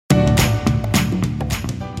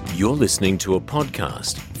You're listening to a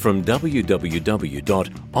podcast from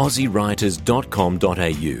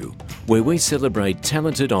www.aussiewriters.com.au, where we celebrate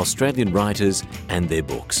talented Australian writers and their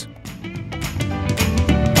books.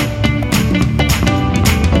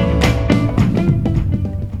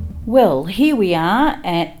 Well, here we are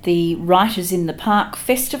at the Writers in the Park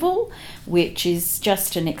Festival, which is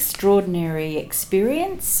just an extraordinary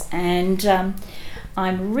experience, and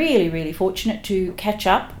I'm really fortunate to catch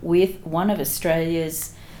up with one of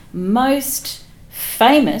Australia's most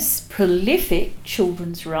famous, prolific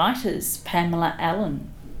children's writers, Pamela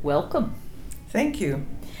Allen. Welcome. Thank you.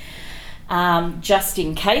 Just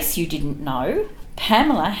in case you didn't know,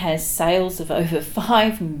 Pamela has sales of over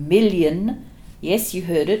 5 million, yes, you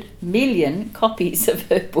heard it, million copies of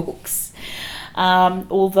her books.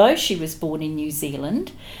 Although she was born in New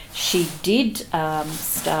Zealand, she did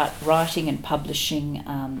start writing and publishing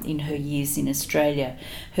in her years in Australia.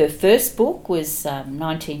 Her first book was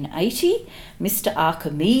 1980, Mr.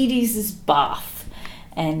 Archimedes' Bath.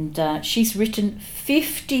 And she's written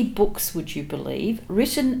 50 books, would you believe,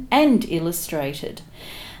 written and illustrated.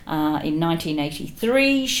 In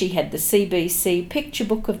 1983, she had the CBC Picture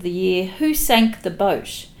Book of the Year, Who Sank the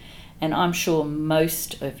Boat? And I'm sure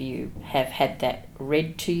most of you have had that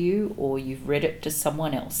read to you, or you've read it to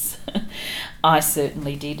someone else. I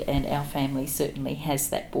certainly did, and our family certainly has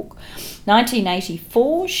that book.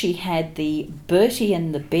 1984, she had the Bertie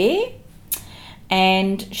and the Bear,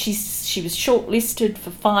 and she was shortlisted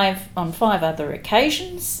for on five other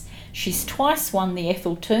occasions. She's twice won the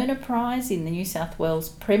Ethel Turner Prize in the New South Wales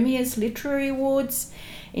Premier's Literary Awards,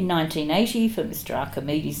 in 1980 for Mr.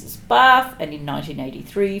 Archimedes' Bath, and in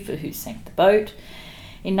 1983 for Who Sank the Boat.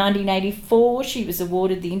 In 1984, she was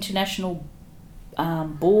awarded the International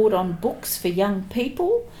Board on Books for Young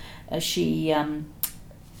People. She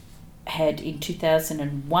had in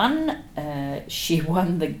 2001, she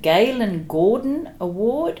won the Galen Gordon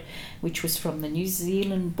Award, which was from the New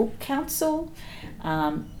Zealand Book Council.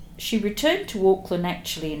 She returned to Auckland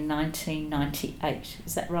actually in 1998,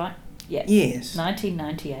 is that right? Yeah. Yes.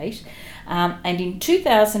 1998. And in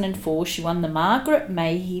 2004, she won the Margaret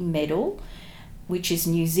Mayhew Medal, which is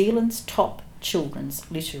New Zealand's top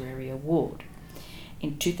children's literary award.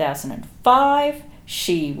 In 2005,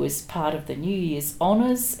 she was part of the New Year's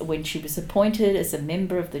Honours when she was appointed as a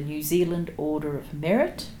member of the New Zealand Order of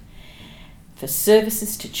Merit for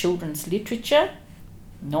services to children's literature,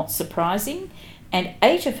 not surprising, and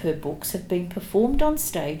 8 of her books have been performed on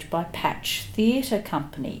stage by Patch Theatre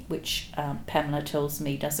Company, which Pamela tells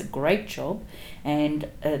me does a great job, and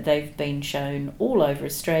they've been shown all over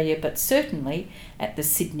Australia, but certainly at the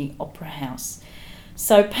Sydney Opera House.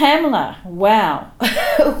 So Pamela, wow,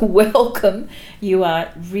 welcome. You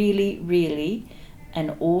are really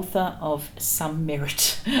an author of some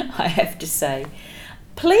merit, I have to say.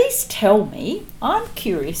 Please tell me, I'm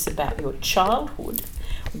curious about your childhood,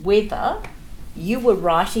 whether you were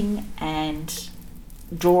writing and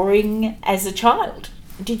drawing as a child.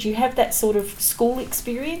 Did you have that sort of school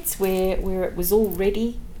experience where it was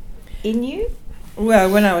already in you? Well,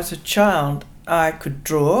 when I was a child, I could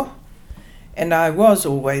draw, and I was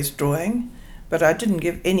always drawing, but I didn't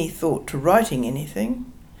give any thought to writing anything.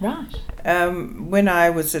 Right. When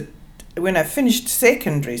I finished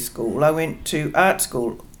secondary school, I went to art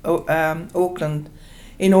school, Auckland,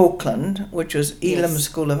 which was Elam Yes.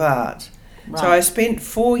 School of Art. Right. So I spent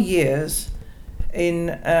 4 years in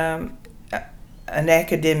an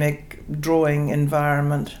academic drawing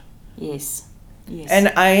environment. Yes.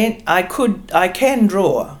 And I can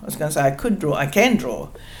draw. I was going to say I can draw.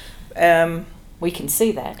 We can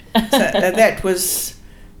see that. So that was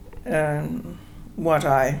what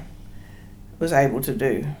I was able to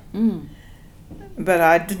do. Mm. But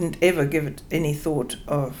I didn't ever give it any thought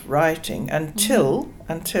of writing until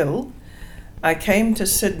I came to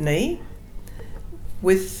Sydney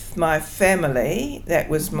with my family. That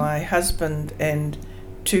was my husband and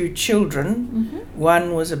 2 children. Mm-hmm.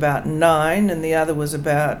 One was about 9 and the other was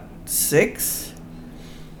about 6.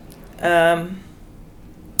 And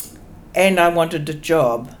I wanted a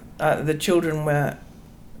job. The children were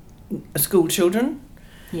school children.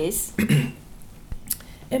 Yes.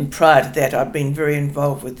 And prior to that, I'd been very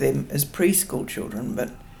involved with them as preschool children. But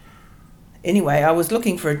anyway, I was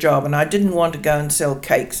looking for a job and I didn't want to go and sell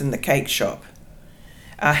cakes in the cake shop.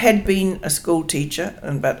 I had been a school teacher,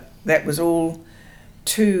 but that was all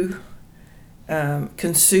too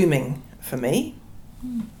consuming for me.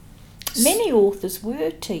 Mm. Many authors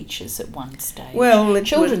were teachers at one stage. Well,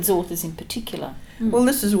 children's authors in particular. Mm. Well,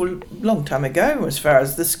 this is a long time ago as far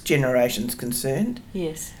as this generation's concerned.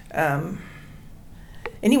 Yes.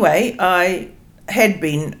 Anyway, I had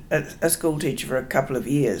been a school teacher for a couple of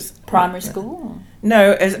years. Primary school?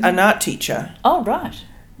 No, as an art teacher. Oh, right.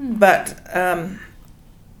 But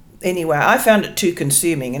anyway, I found it too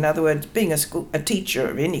consuming. In other words, being a teacher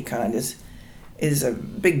of any kind is a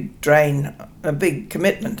big drain, a big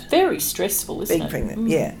commitment. Very stressful, isn't Big it? thing,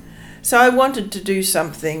 yeah. So I wanted to do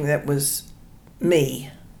something that was me.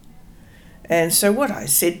 And so what I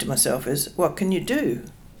said to myself is, what can you do?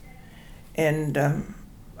 And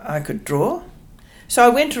I could draw. So I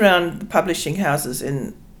went around the publishing houses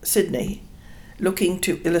in Sydney looking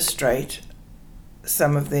to illustrate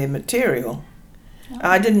some of their material.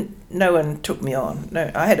 Oh. No one took me on. No,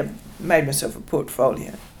 I had made myself a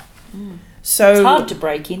portfolio. So It's hard to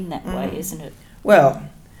break in that way, isn't it? Well,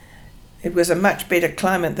 it was a much better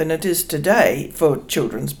climate than it is today for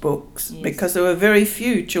children's books, Yes. because there were very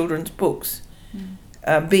few children's books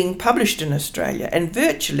being published in Australia, and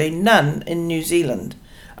virtually none in New Zealand.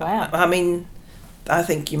 Wow. I mean, I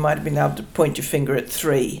think you might have been able to point your finger at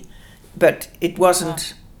 3, but it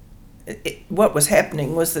wasn't. What was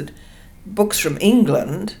happening was that books from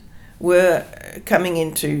England were coming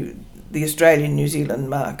into the Australian New Zealand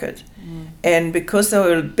market, and because they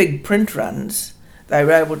were big print runs, they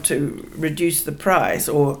were able to reduce the price,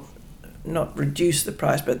 or not reduce the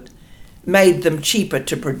price, but made them cheaper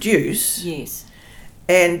to produce. Yes.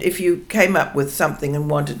 And if you came up with something and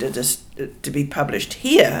wanted it to be published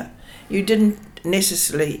here, you didn't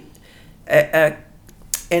necessarily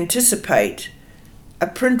anticipate a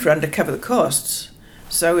print run to cover the costs.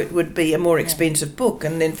 So it would be a more expensive book,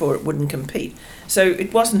 and therefore it wouldn't compete. So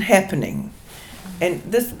it wasn't happening. And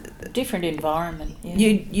this Different environment. Yeah.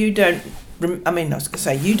 you don't. I mean, I was going to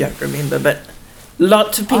say you don't remember, but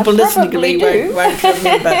lots of people I listening to me probably won't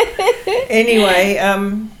remember. Anyway,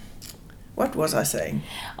 what was I saying?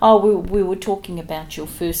 Oh, we were talking about your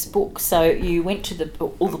first book. So you went to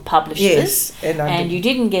all the publishers, Yes, and you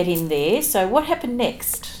didn't get in there. So what happened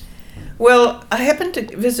next? Well, I happened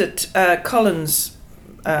to visit Collins,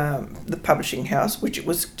 the publishing house, which it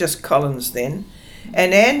was just Collins then,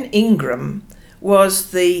 and Anne Ingram was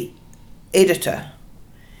the editor,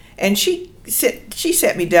 and she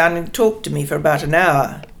sat me down and talked to me for about an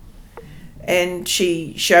hour, and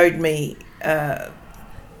she showed me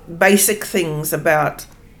basic things about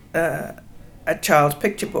a child's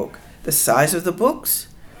picture book, the size of the books.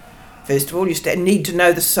 First of all, you need to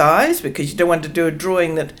know the size, because you don't want to do a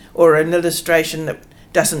drawing or an illustration that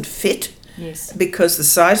doesn't fit. Yes. Because the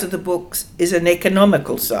size of the books is an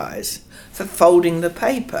economical size for folding the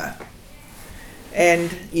paper. And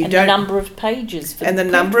the number of pages for and the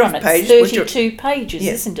print number run, of it's pages, 32 pages,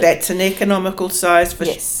 yes, isn't it? That's an economical size for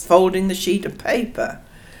Yes. folding the sheet of paper.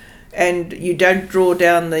 And you don't draw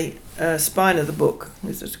down the spine of the book.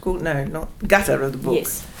 Is it called? No, not gutter of the book.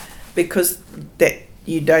 Yes. Because that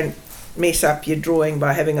you don't mess up your drawing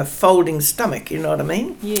by having a folding stomach. You know what I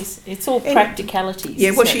mean? Yes, it's all practicalities.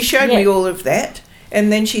 Yeah. Well, isn't she it? showed me all of that,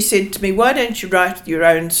 and then she said to me, "Why don't you write your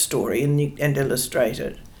own story and illustrate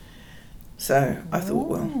it?" So I thought,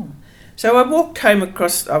 well. So I walked home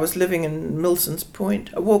across. I was living in Milson's Point.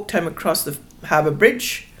 I walked home across the Harbour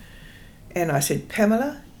Bridge, and I said,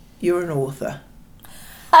 "Pamela, you're an author."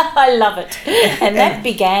 I love it. And that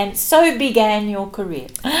began your career.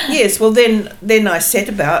 Yes, well then I set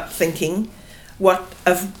about thinking what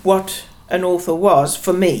an author was,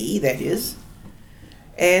 for me, that is.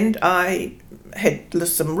 And I had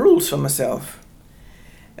some rules for myself.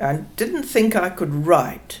 I didn't think I could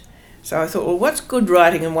write. So I thought, well, what's good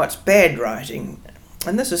writing and what's bad writing?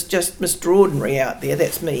 And this is just Mr. Ordinary out there.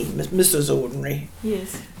 That's me, Mrs. Ordinary.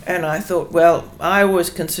 Yes. And I thought, well, I always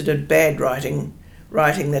considered bad writing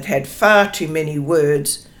that had far too many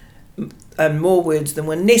words and more words than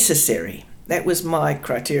were necessary. That was my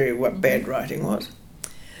criteria of what bad writing was.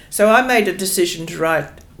 So I made a decision to write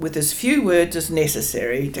with as few words as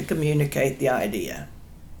necessary to communicate the idea.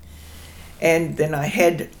 And then I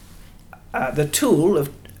had the tool of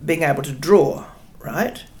being able to draw,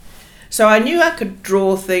 right? So I knew I could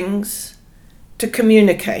draw things to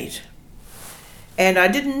communicate. And I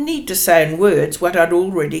didn't need to say in words what I'd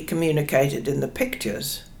already communicated in the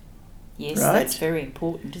pictures. Yes, right? That's very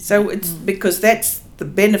important, isn't So it? it's because that's the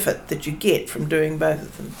benefit that you get from doing both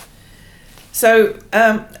of them. So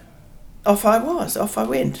off I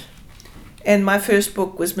went. And my first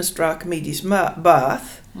book was Mr. Archimedes'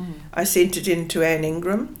 Bath. I sent it in to Anne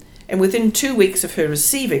Ingram, and within 2 weeks of her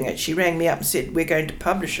receiving it, she rang me up and said, "We're going to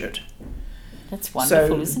publish it." That's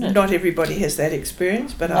wonderful, So isn't it? not everybody has that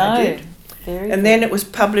experience, but No, I did. Very And then it was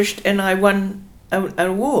published, and I won an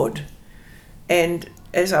award. And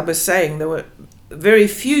as I was saying, there were very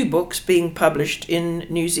few books being published in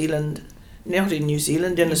New Zealand, not in New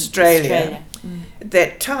Zealand, in Australia. At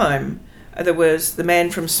that time, there was The Man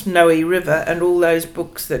from Snowy River and all those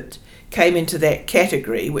books that came into that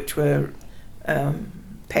category, which were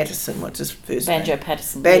Patterson, what's his first name? Banjo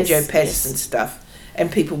Patterson. Banjo yes, Patterson yes. stuff,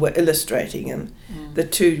 and people were illustrating them. The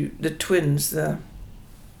twins, I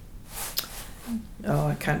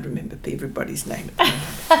can't remember everybody's name at the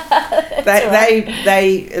moment.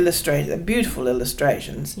 They illustrated them, beautiful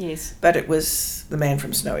illustrations. Yes. But it was The Man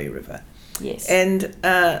from Snowy River. Yes. And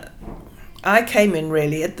I came in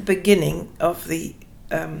really at the beginning of the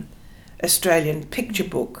Australian picture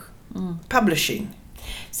book publishing.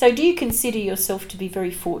 So do you consider yourself to be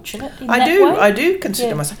very fortunate in that way? I do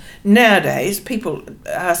consider myself. Nowadays, people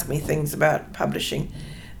ask me things about publishing.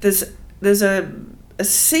 There's a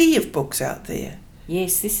sea of books out there.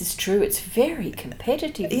 Yes, this is true. It's very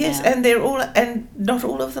competitive Yes, now. and not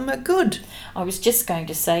all of them are good. I was just going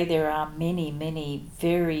to say there are many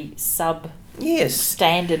very Yes.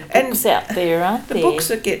 standard books out there, aren't The there? books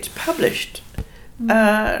that get published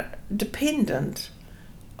are dependent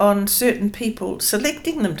on certain people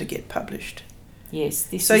selecting them to get published. Yes,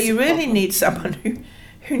 this So is you the really problem. need someone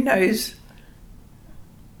who knows.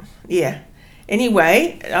 Yeah.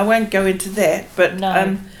 Anyway, I won't go into that, but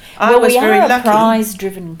No. I was we very are lucky. a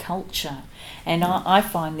prize-driven culture, and I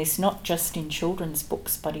find this not just in children's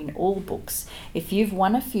books, but in all books. If you've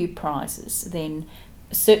won a few prizes, then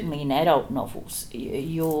certainly in adult novels,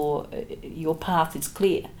 your path is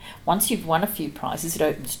clear. Once you've won a few prizes, it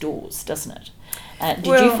opens doors, doesn't it? Did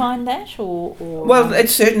you Well- find that, or Well, it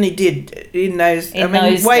certainly did in those. In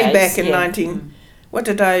those way days, back in yeah. 19. What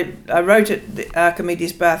did I wrote it, the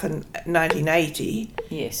Archimedes Bath in 1980,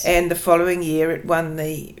 yes, and the following year it won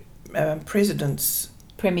the President's.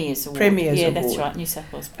 Premier's Award. Premier's yeah, Award. that's right, New South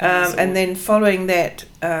Wales Premier's Award. And then following that,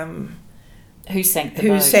 Who Sank the Who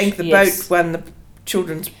Boat? Sank the Yes. Boat won the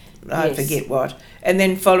children's, I Yes. forget what. And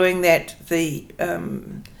then following that, the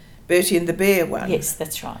Bertie and the Bear won. Yes,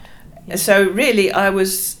 that's right. Yes. So really, I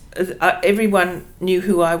was. Everyone knew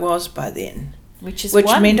who I was by then, Which is which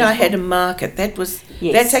meant I wonderful. had a market. That was.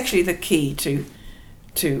 Yes. That's actually the key to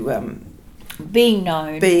being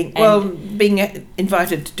known. being and- being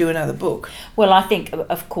invited to do another book. Well, I think,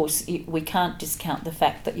 of course, we can't discount the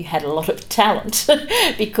fact that you had a lot of talent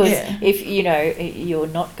because Yeah. if you're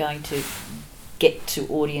not going to get to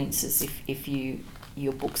audiences if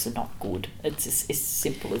your books are not good. It's as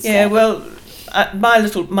simple as Yeah. that. Well,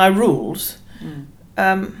 my rules.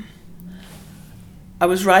 I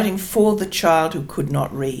was writing for the child who could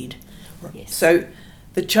not read. Yes. So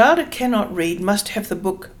the child who cannot read must have the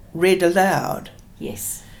book read aloud.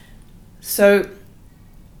 Yes. So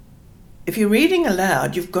if you're reading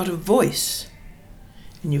aloud, you've got a voice.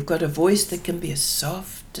 And you've got a voice that can be as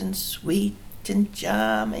soft and sweet and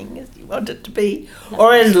charming as you want it to be,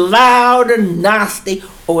 or as loud and nasty,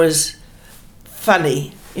 or as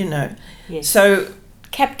funny, Yes. So,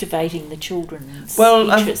 Captivating the children's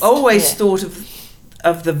well, interest. I've always Yeah. thought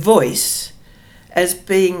of the voice as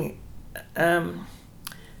being,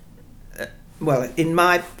 well, in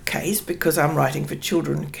my case, because I'm writing for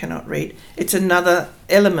children who cannot read, it's another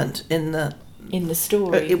element in the in the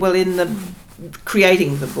story. in the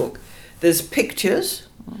creating the book. There's pictures,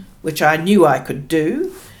 which I knew I could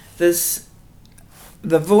do. There's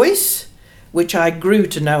the voice, which I grew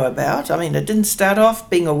to know about. I mean, I didn't start off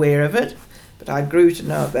being aware of it, but I grew to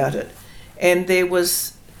know about it. And there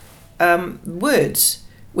was words,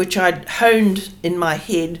 which I'd honed in my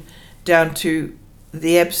head down to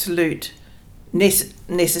the absolute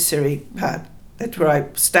necessary part. That's where I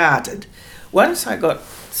started. Once I got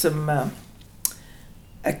some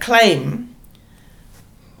acclaim,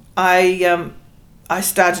 I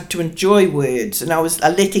started to enjoy words, and I was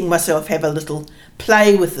letting myself have a little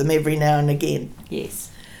play with them every now and again. Yes.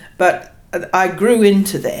 But I grew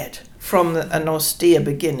into that from an austere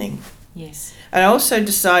beginning. Yes. And I also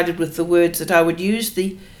decided with the words that I would use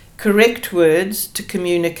the correct words to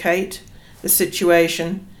communicate the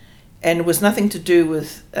situation, and it was nothing to do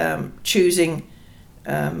with choosing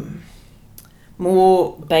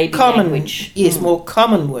more Baby common language. Yes, more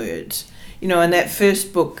common words. In that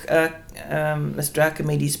first book, Mr.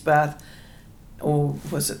 Archimedes Bath, or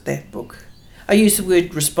was it that book? I used the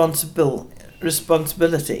word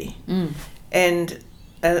responsibility, and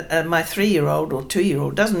my 3-year-old or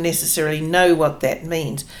 2-year-old doesn't necessarily know what that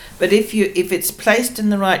means. But if it's placed in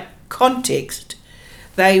the right context,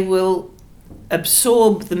 they will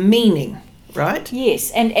absorb the meaning, right? Yes,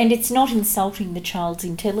 and it's not insulting the child's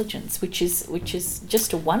intelligence, which is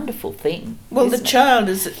just a wonderful thing. Well, the isn't it? child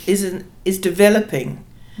is developing.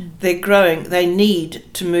 They're growing. They need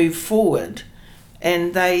to move forward,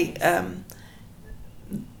 and they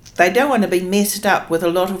they don't want to be messed up with a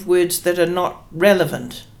lot of words that are not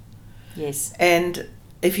relevant. Yes. And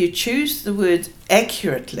if you choose the words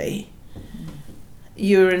accurately,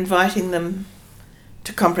 you're inviting them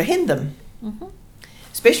to comprehend them,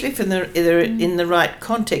 especially if they're in the right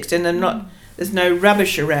context and they're not. There's no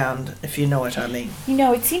rubbish around, if you know what I mean. You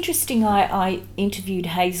know, it's interesting. I interviewed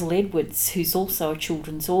Hazel Edwards, who's also a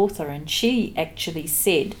children's author, and she actually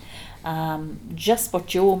said just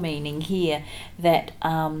what you're meaning here, that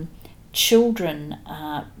children,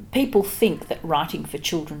 people think that writing for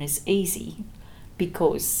children is easy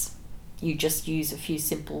because you just use a few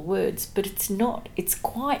simple words, but it's not. It's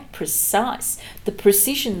quite precise. The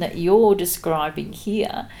precision that you're describing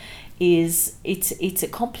here is it's a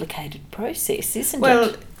complicated process, isn't it?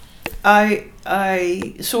 Well,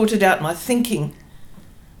 I sorted out my thinking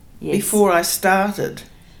before I started,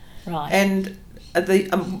 right? And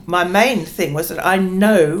my main thing was that I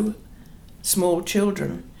know small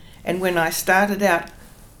children, and when I started out,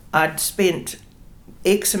 I'd spent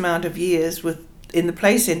X amount of years in the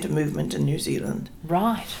play centre movement in New Zealand,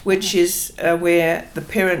 right? Which is where the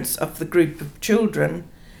parents of the group of children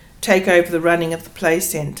take over the running of the play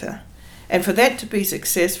centre. And for that to be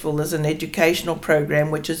successful, there's an educational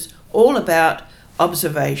program which is all about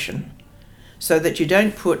observation, so that you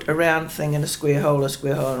don't put a round thing in a square hole,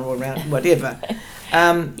 or around whatever.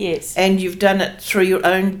 Yes. And you've done it through your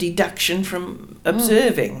own deduction from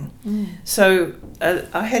observing. So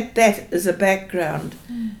I had that as a background.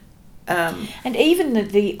 And even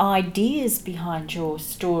the ideas behind your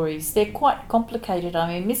stories, they're quite complicated.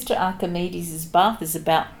 I mean, Mr. Archimedes' bath is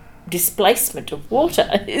about displacement of water,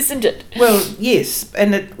 isn't it? Well, yes,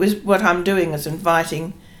 and it was what I'm doing is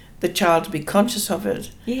inviting the child to be conscious of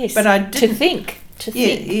it. Yes, but I didn't to think.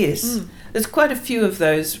 Yes. There's quite a few of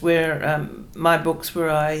those where my books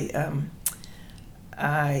where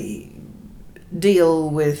I deal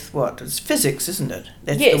with it's physics, isn't it?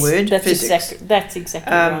 That's the word. That's physics. That's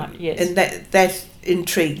exactly right. Yes, and that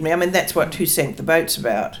intrigued me. I mean, that's what Who Sank the Boat's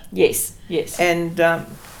about. Yes. And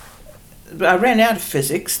I ran out of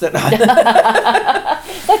physics. That's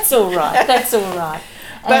all right. That's all right.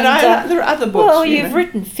 But there are other books. Well, you've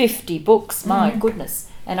written 50 books. My goodness.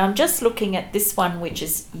 And I'm just looking at this one, which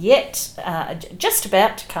is just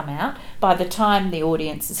about to come out. By the time the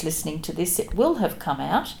audience is listening to this, it will have come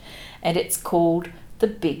out. And it's called The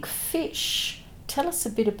Big Fish. Tell us a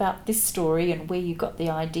bit about this story and where you got the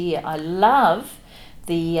idea. I love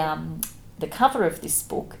the cover of this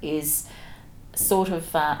book is sort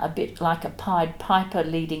of a bit like a Pied Piper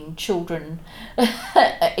leading children,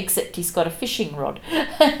 except he's got a fishing rod,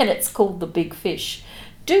 and it's called The Big Fish.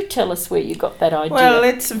 Do tell us where you got that idea. Well,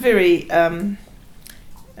 it's a very...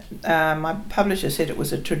 my publisher said it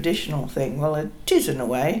was a traditional thing. Well, it is in a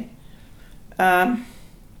way.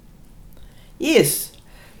 Yes.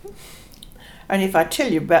 Only if I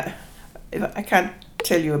can't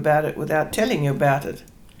tell you about it without telling you about it.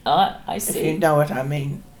 I see. If you know what I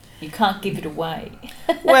mean. You can't give it away.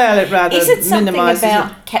 Well, it rather Is it something minimises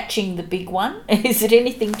about catching the big one? Is it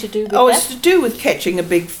anything to do with that? Oh, it's to do with catching a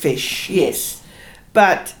big fish, yes.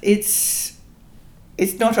 But it's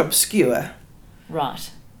not obscure.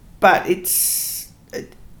 Right. But it's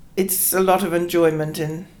a lot of enjoyment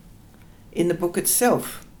in the book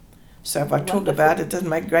itself. So if I talk about it, it doesn't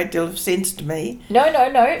make a great deal of sense to me. No.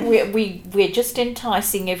 We're just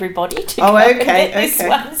enticing everybody to go and get this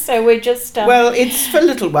one. So we're just... well, it's for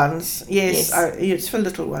little ones. Yes. It's for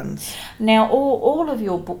little ones. Now, all of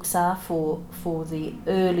your books are for the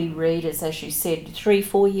early readers, as you said,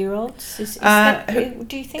 3-4-year-olds? Is that,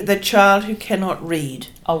 do you think? The child who cannot read.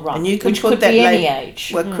 Oh, right. And you can Which put could that be any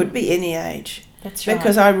age. Well, it could be any age. That's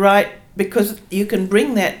right. Because you can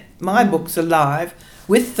bring my books alive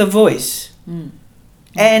with the voice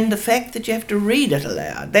and the fact that you have to read it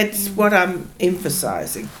aloud. That's what I'm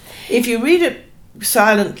emphasising. If you read it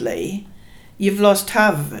silently, you've lost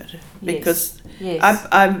half of it because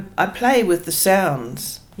I play with the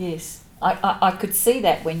sounds. Yes, I could see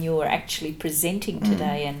that when you were actually presenting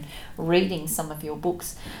today and reading some of your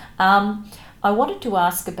books. I wanted to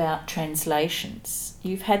ask about translations.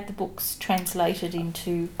 You've had the books translated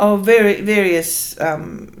into various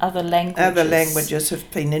other languages. Other languages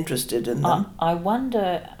have been interested in them. I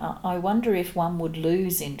wonder if one would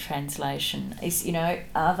lose in translation.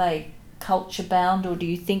 Are they culture bound, or do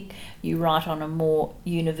you think you write on a more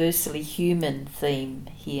universally human theme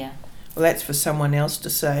here? Well, that's for someone else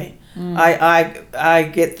to say.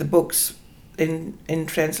 I get the books in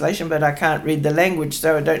translation, but I can't read the language,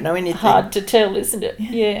 so I don't know anything. Hard to tell, isn't it?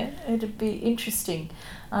 Yeah, it'd be interesting.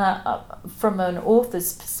 From an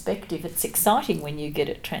author's perspective, it's exciting when you get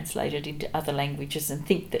it translated into other languages and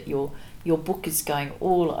think that you're your book is going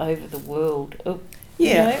all over the world.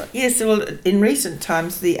 Yeah, You know? yes. Well, in recent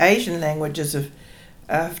times, the Asian languages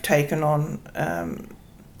have taken on,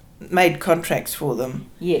 made contracts for them.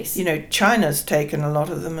 Yes. You know, China's taken a lot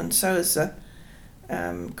of them, and so has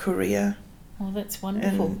Korea. Oh, that's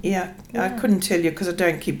wonderful. And yeah, I Yeah. couldn't tell you because I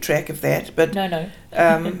don't keep track of that. But No.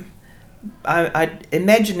 I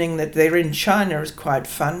imagining that they're in China is quite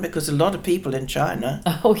fun because a lot of people in China.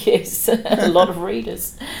 Oh, yes, a lot of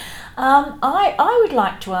readers. I would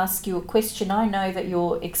like to ask you a question. I know that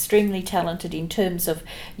you're extremely talented in terms of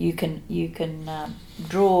you can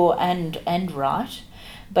draw and write,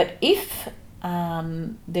 but if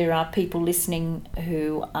there are people listening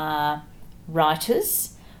who are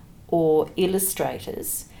writers or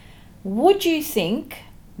illustrators, would you think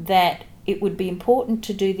that it would be important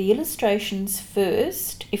to do the illustrations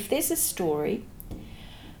first? If there's a story,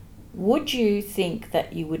 would you think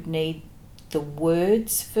that you would need the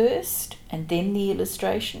words first and then the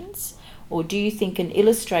illustrations? Or do you think an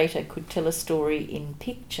illustrator could tell a story in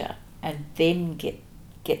picture and then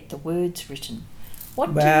get the words written?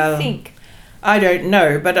 What do you think? I don't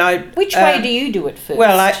know, but Which way do you do it first?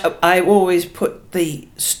 Well, I always put the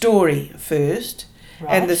story first,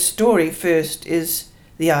 and the story first is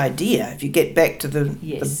the idea, if you get back to the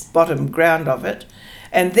bottom ground of it,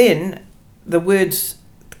 and then the words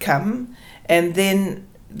come, and then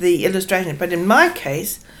the illustration. But in my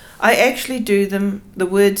case, I actually do the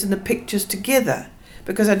words and the pictures together,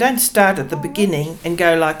 because I don't start at the beginning and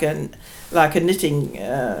go like a knitting thing.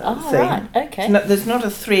 Right, okay. There's not a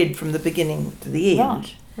thread from the beginning to the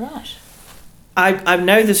end. Right. I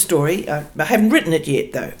know the story. I haven't written it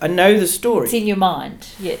yet, though. I know the story. It's in your mind,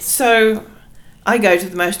 yes. So I go to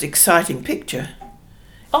the most exciting picture,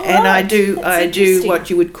 Oh, and right. I do That's what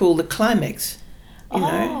you would call the climax. You Oh,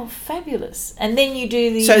 know. fabulous! And then you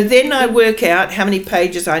do the. So then I work out how many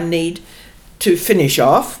pages I need to finish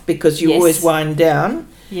off, because you Yes. always wind down,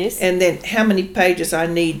 Yes. and then how many pages I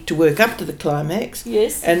need to work up to the climax,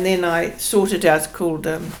 Yes. and then I sort it out. It's called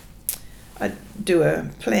I do a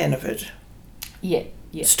plan of it. Yeah.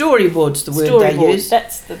 Storyboard's the word Storyboard. they use.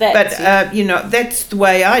 That's But you know, that's the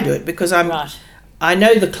way I do it, because right. I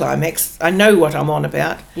know the climax. I know what I'm on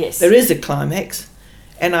about. Yes. There is a climax,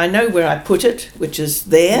 and I know where I put it, which is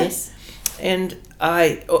there. Yes. And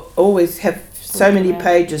I always have so Work many around.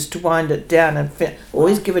 pages to wind it down, and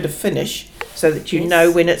always give it a finish, so that you Yes.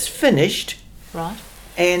 know when it's finished. Right.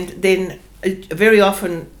 And then very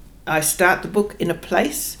often I start the book in a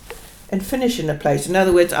place and finish in a place. In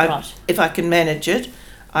other words, Right. if I can manage it,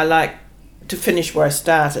 I like to finish where I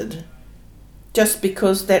started, just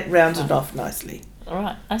because that rounds it off nicely. All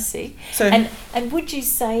right. I see. So And would you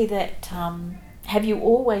say that have you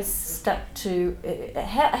always stuck to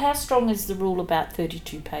how strong is the rule about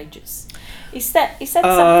 32 pages? Is that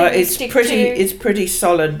something you stick to? It's pretty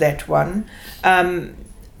solid, that one. Your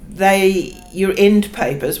end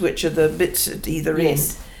papers, which are the bits at either Yes.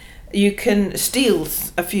 end, you can steal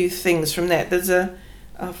a few things from that. There's a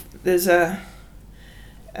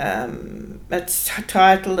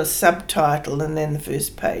title, a subtitle, and then the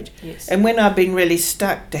first page. Yes. And when I've been really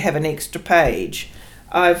stuck to have an extra page,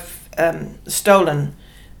 I've stolen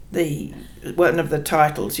one of the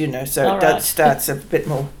titles, you know, so All it right. starts a bit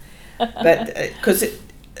more. But because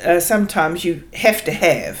sometimes you have to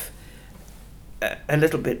have a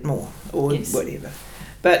little bit more, or Yes. whatever.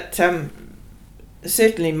 But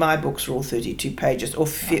certainly my books are all 32 pages, or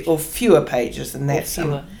fewer pages than that.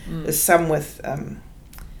 Fewer. There's some with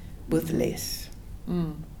less.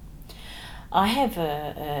 Mm. I have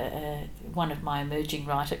one of my emerging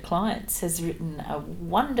writer clients has written a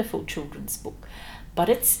wonderful children's book, but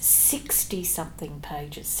it's 60-something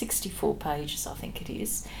pages, 64 pages I think it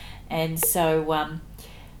is. And so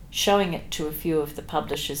showing it to a few of the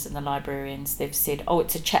publishers and the librarians, they've said, oh,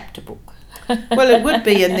 it's a chapter book. Well, it would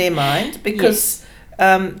be in their mind, because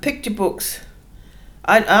picture books,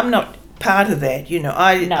 I'm not part of that, you know.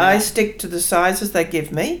 I stick to the sizes they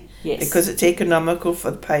give me, Yes. because it's economical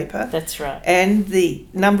for the paper. That's right. And the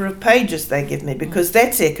number of pages they give me, because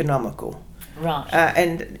that's economical. Right.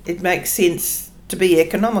 And it makes sense to be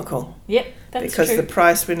economical, Yep, that's because true. the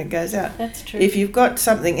price when it goes out. That's true. If you've got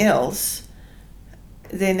something else,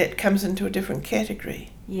 then it comes into a different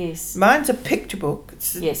category. Yes. Mine's a picture book.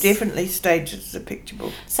 It's Yes. definitely staged as a picture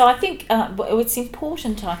book. So I think it's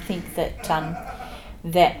important, I think, that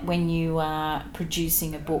that when you are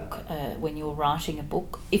producing a book, when you're writing a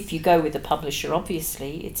book, if you go with a publisher,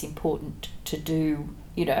 obviously it's important to do,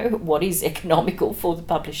 what is economical for the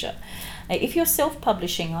publisher. If you're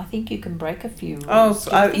self-publishing, I think you can break a few rules.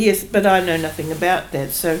 Yes, but I know nothing about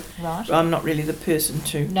that, so right. I'm not really the person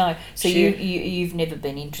to. No, so share. you've never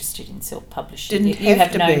been interested in self-publishing. Didn't you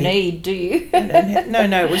have to no be. Need, do you?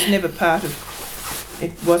 No, it was never part of.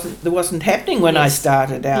 It wasn't happening when I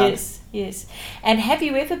started out. Yes. And have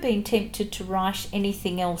you ever been tempted to write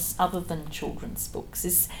anything else other than children's books?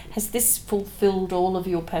 Has this fulfilled all of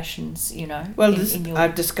your passions, Well,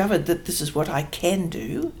 I've discovered that this is what I can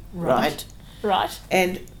do, right? Right.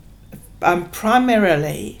 And I'm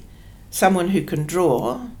primarily someone who can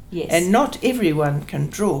draw, yes. and not everyone can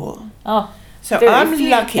draw. Oh, so very I'm few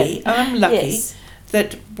lucky. can. I'm lucky yes.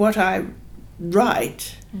 that what I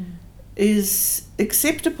write is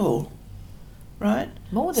acceptable, right?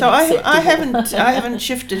 More than so acceptable. I haven't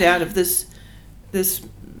shifted out of this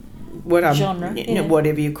what I'm genre,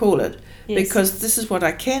 whatever you call it, yes. because this is what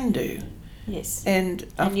I can do. Yes. And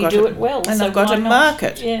I've you got do it well. and so I've got why a not?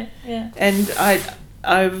 market. Yeah. And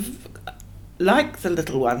I've like the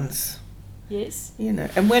little ones. Yes.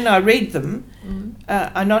 And when I read them,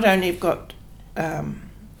 I not only have got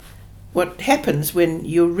what happens when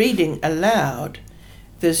you're reading aloud.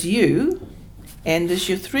 There's you, and there's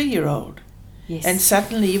your 3-year-old. Yes. And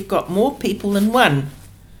suddenly you've got more people than one.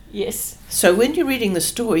 Yes. So when you're reading the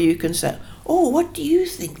story, you can say, "Oh, what do you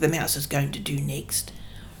think the mouse is going to do next?"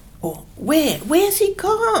 Or where's he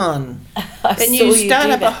gone? And you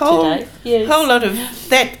start up a whole lot of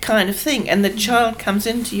that kind of thing, and the child comes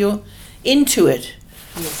into it.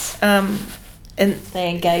 Yes. And they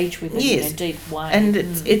engage with it in a deep way. And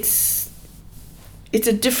it's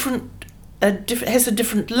a different. Has a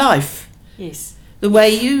different life. Yes. The way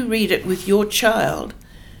you read it with your child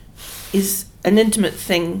is an intimate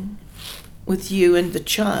thing with you and the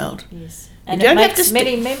child. Yes. You And don't it have makes to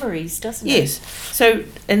many memories, doesn't it? Yes. So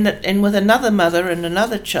and with another mother and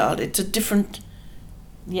another child, it's a different.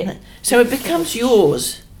 Yeah. So it becomes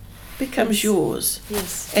yours. Yours.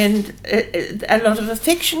 Yes. And a lot of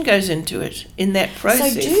affection goes into it in that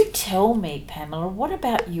process. So do tell me, Pamela, what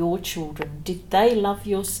about your children? Did they love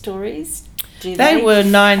your stories? They were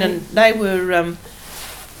 9 and they were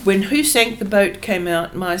when Who Sank the Boat came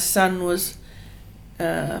out, my son was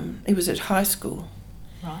he was at high school.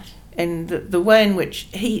 Right. And the way in which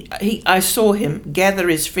I saw him gather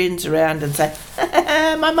his friends around and say,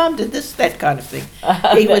 "My mum did this," that kind of thing.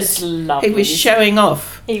 He was lovely. He was showing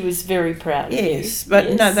off. He was very proud. Yes, of you. but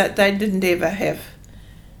yes. no, that they didn't ever have.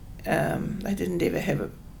 They didn't ever have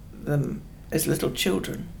them as little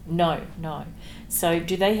children. No. So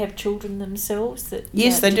do they have children themselves?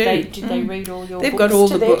 Yes, they do. Did they read all your They've books got all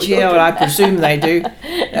to the their books. Yeah, children? well, I presume they do.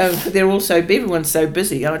 Everyone's so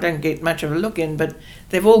busy. I don't get much of a look in, but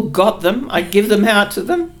they've all got them. I give them out to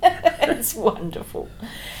them. It's wonderful.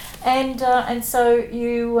 And so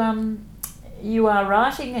you are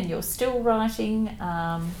writing, and you're still writing.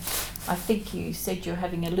 I think you said you're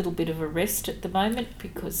having a little bit of a rest at the moment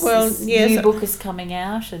because this new book is coming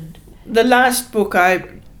out. And the last book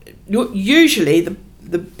usually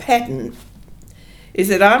the pattern is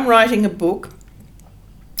that I'm writing a book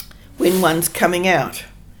when one's coming out.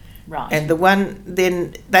 Right. And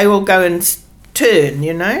then they all go in turn,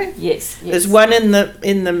 Yes. There's one in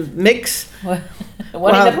the mix. One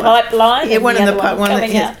in the pipeline. Yeah, one in the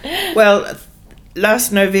pipeline. out. Well,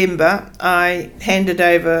 last November I handed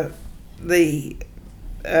over the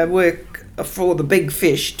work for The Big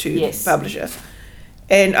Fish to the publisher,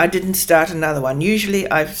 and I didn't start another one. Usually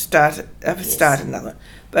I've started another,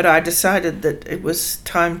 but I decided that it was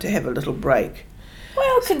time to have a little break.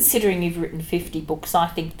 Well, considering you've written 50 books, I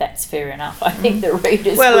think that's fair enough. I think the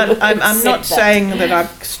readers. Well, I'm not saying that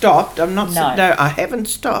I've stopped. I'm not. No, I haven't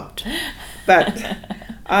stopped, but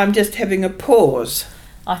I'm just having a pause.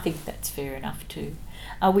 I think that's fair enough too.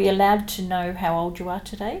 Are we allowed to know how old you are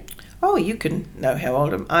today? Oh, you can know how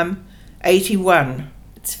old I'm 81.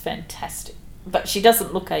 It's fantastic. But she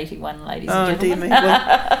doesn't look 81, ladies and gentlemen. Oh, dear me.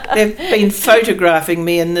 Well, they've been photographing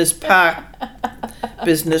me in this park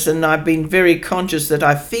business, and I've been very conscious that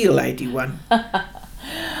I feel 81.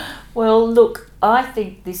 Well, look, I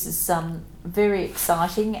think this is very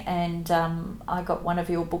exciting, and I got one of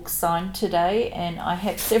your books signed today, and I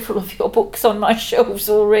have several of your books on my shelves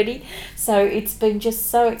already. So it's been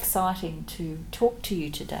just so exciting to talk to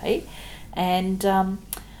you today, and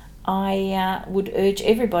I would urge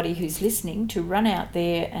everybody who's listening to run out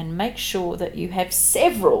there and make sure that you have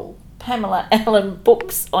several Pamela Allen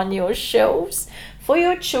books on your shelves for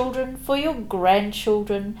your children, for your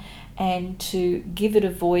grandchildren, and to give it a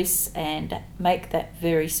voice and make that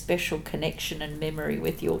very special connection and memory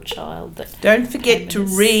with your child. That Don't forget to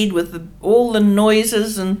Pamela's read with all the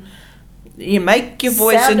noises, and you make your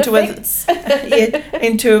voice sound into effects.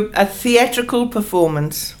 into a theatrical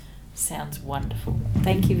performance. Sounds wonderful.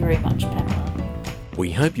 Thank you very much, Pamela.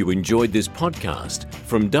 We hope you enjoyed this podcast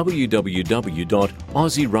from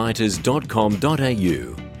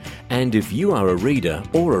www.aussiewriters.com.au. And if you are a reader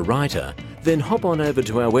or a writer, then hop on over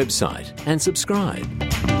to our website and subscribe.